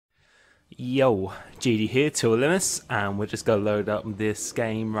Yo, GD here, Tulimus, and we're just gonna load up this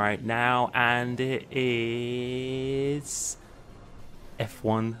game right now, and it is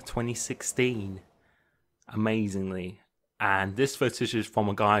F1 2016, amazingly. And this footage is from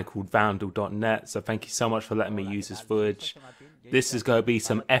a guy called Vandal.net, so thank you so much for letting me use this footage. This is going to be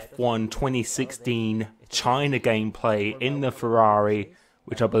some F1 2016 China gameplay in the Ferrari,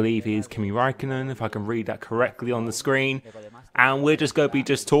 which I believe is Kimi Raikkonen, if I can read that correctly on the screen. And we're just going to be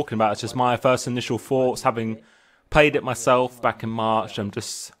talking about it. It's just my first initial thoughts, having played it myself back in March, and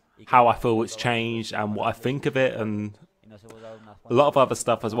just how I feel it's changed and what I think of it, and a lot of other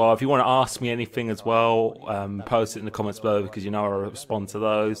stuff as well. If you want to ask me anything as well, post it in the comments below, because you know I'll respond to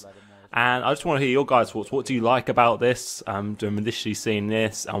those. And I just want to hear your guys' thoughts. What do you like about this, during initially seeing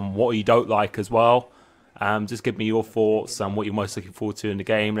this, and what you don't like as well? Just give me your thoughts and what you're most looking forward to in the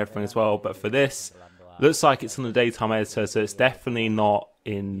game and everything as well. But for this, looks like it's on the daytime editor, so it's definitely not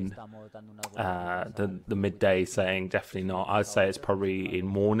in the midday saying, definitely not. I'd say it's probably in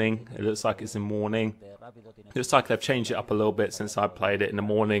morning. It looks like it's in morning. It looks like they've changed it up a little bit since I played it in the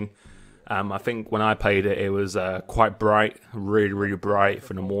morning. I think when I played it, it was quite bright, really, really bright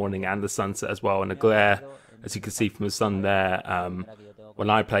for the morning and the sunset as well. And the glare, as you can see from the sun there, when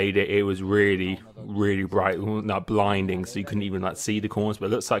I played it, it was really, really bright, not blinding, so you couldn't even see the corners. But it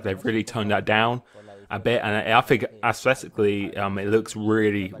looks like they've really toned that down a bit, and I think aesthetically, it looks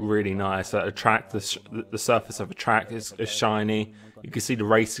really, really nice. The track, the surface of the track is shiny. You can see the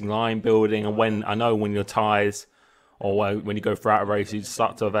racing line building, and when your tyres, or when you go throughout a race, you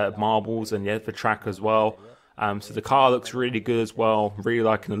start to have marbles, and the track as well. So the car looks really good as well. Really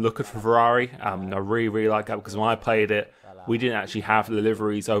liking the look of the Ferrari. I really, really like that, because when I played it, we didn't actually have the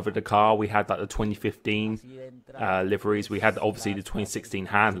liveries over the car. We had the 2015 liveries. We had obviously the 2016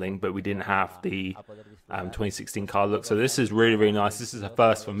 handling, but we didn't have the 2016 car look. So this is really, really nice. This is a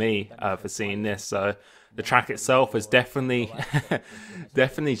first for me for seeing this. So the track itself has definitely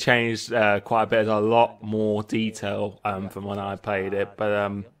changed quite a bit. There's a lot more detail from when I played it. But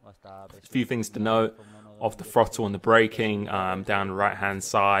a few things to note: off the throttle and the braking, down the right hand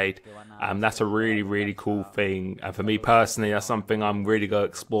side. That's a really, really cool thing. And for me personally, that's something I'm really going to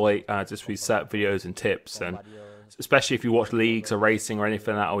exploit just through set videos and tips. And especially if you watch leagues or racing or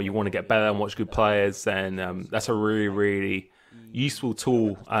anything like that, or you want to get better and watch good players, then that's a really, really useful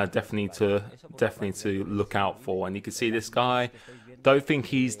tool, definitely to look out for. And you can see this guy. Don't think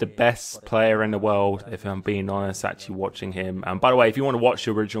he's the best player in the world, if I'm being honest, actually watching him. By the way, if you want to watch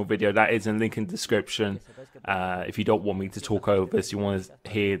the original video, that is in the link in the description. If you don't want me to talk over this, you want to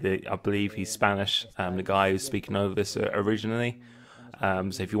hear I believe he's Spanish, the guy who's speaking over this originally.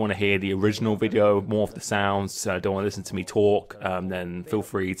 So if you want to hear the original video, more of the sounds, don't want to listen to me talk, then feel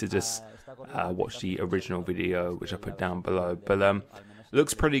free to just watch the original video, which I put down below. But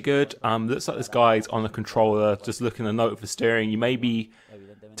looks pretty good. Looks like this guy's on the controller, just looking at the note for steering. You may be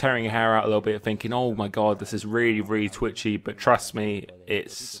tearing your hair out a little bit, thinking, "Oh my god, this is really, really twitchy." But trust me,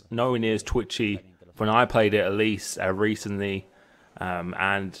 it's nowhere near as twitchy when I played it, at least recently,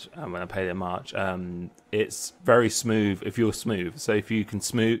 and when I played it in March. It's very smooth if you're smooth. So if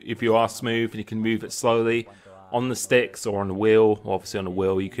you are smooth and you can move it slowly on the sticks or on the wheel. Obviously on the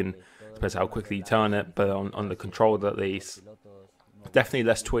wheel, you can, depends how quickly you turn it, but on the controller at least. Definitely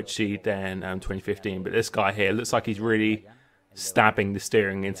less twitchy than 2015, but this guy here looks like he's really stabbing the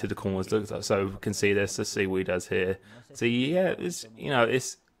steering into the corners. Looks like, so we can see this. Let's see what he does here. So yeah,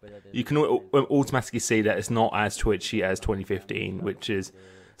 you can automatically see that it's not as twitchy as 2015, which is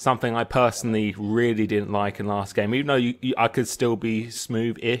something I personally really didn't like in last game. Even though I could still be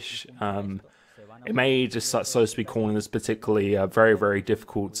smooth-ish, it made just so to speak corners particularly very, very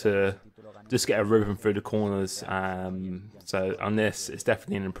difficult to just get a rhythm through the corners. So on this, it's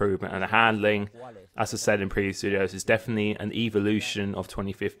definitely an improvement. And the handling, as I said in previous videos, is definitely an evolution of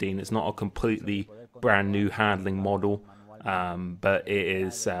 2015. It's not a completely brand new handling model, but it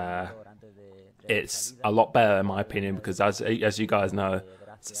is it's a lot better in my opinion, because as you guys know,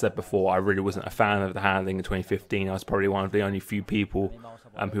 as I said before, I really wasn't a fan of the handling in 2015. I was probably one of the only few people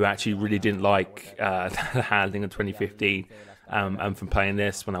who actually really didn't like the handling in 2015. And from playing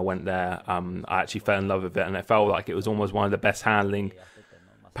this, when I went there, I actually fell in love with it, and it felt like it was almost one of the best handling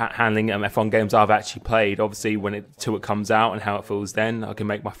F1 games I've actually played. Obviously, when it comes out and how it feels then, I can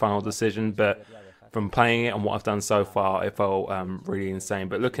make my final decision. But from playing it and what I've done so far, it felt really insane.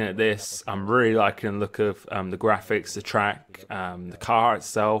 But looking at this, I'm really liking the look of the graphics, the track, the car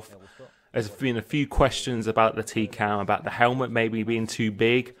itself. There's been a few questions about the T-cam, about the helmet maybe being too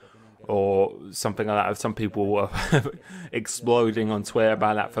big, or something like that. Some people were exploding on Twitter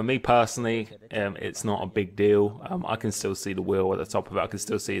about that. For me personally, it's not a big deal. I can still see the wheel at the top of it. I can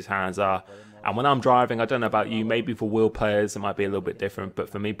still see his hands are. And when I'm driving, I don't know about you, maybe for wheel players it might be a little bit different, but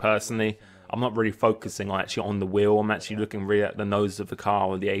for me personally, I'm not really focusing actually on the wheel. I'm actually looking really at the nose of the car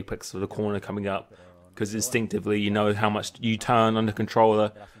or the apex of the corner coming up, because instinctively you know how much you turn on the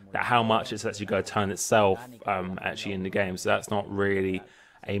controller, that how much it's actually going to turn itself actually in the game. So that's not really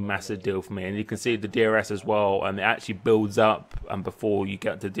a massive deal for me. And you can see the DRS as well, and it actually builds up before you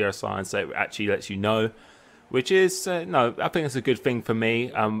get to the DRS line, so it actually lets you know, which is, no, I think it's a good thing for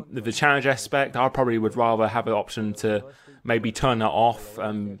me. The challenge aspect, I probably would rather have an option to maybe turn that off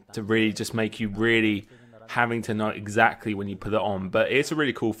to really just make you really having to know exactly when you put it on. But it's a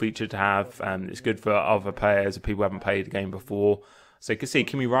really cool feature to have. It's good for other players or people who haven't played the game before. So you can see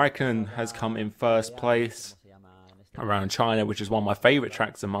Kimi Raikkonen has come in first place around China, which is one of my favourite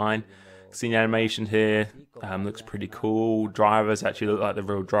tracks of mine. Seeing the animation here, looks pretty cool. Drivers actually look like the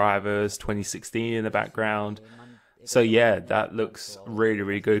real drivers. 2016 in the background. So yeah, that looks really,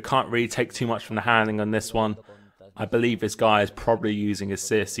 really good. Can't really take too much from the handling on this one. I believe this guy is probably using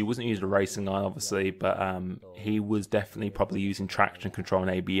assist. He wasn't using a racing line, obviously, but he was definitely probably using traction control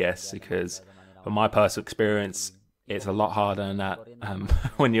and ABS, because from my personal experience, it's a lot harder than that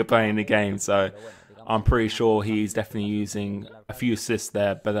when you're playing the game. So I'm pretty sure he's definitely using a few assists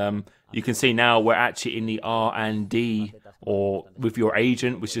there. But you can see now we're actually in the R&D, or with your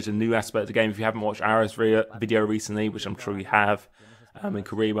agent, which is a new aspect of the game. If you haven't watched Ara's video recently, which I'm sure you have, in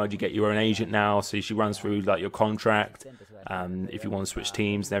career mode you get your own agent now, so she runs through like your contract, if you want to switch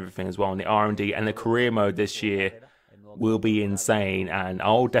teams and everything as well. In the R&D and the career mode this year will be insane, and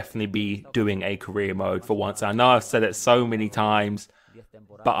I'll definitely be doing a career mode for once. I know I've said it so many times,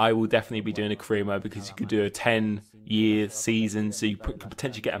 but I will definitely be doing a career mode, because you could do a 10-year season, so you could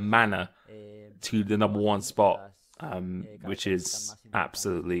potentially get a manor to the #1 spot, which is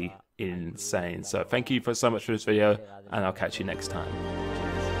absolutely insane. So thank you so much for this video, and I'll catch you next time.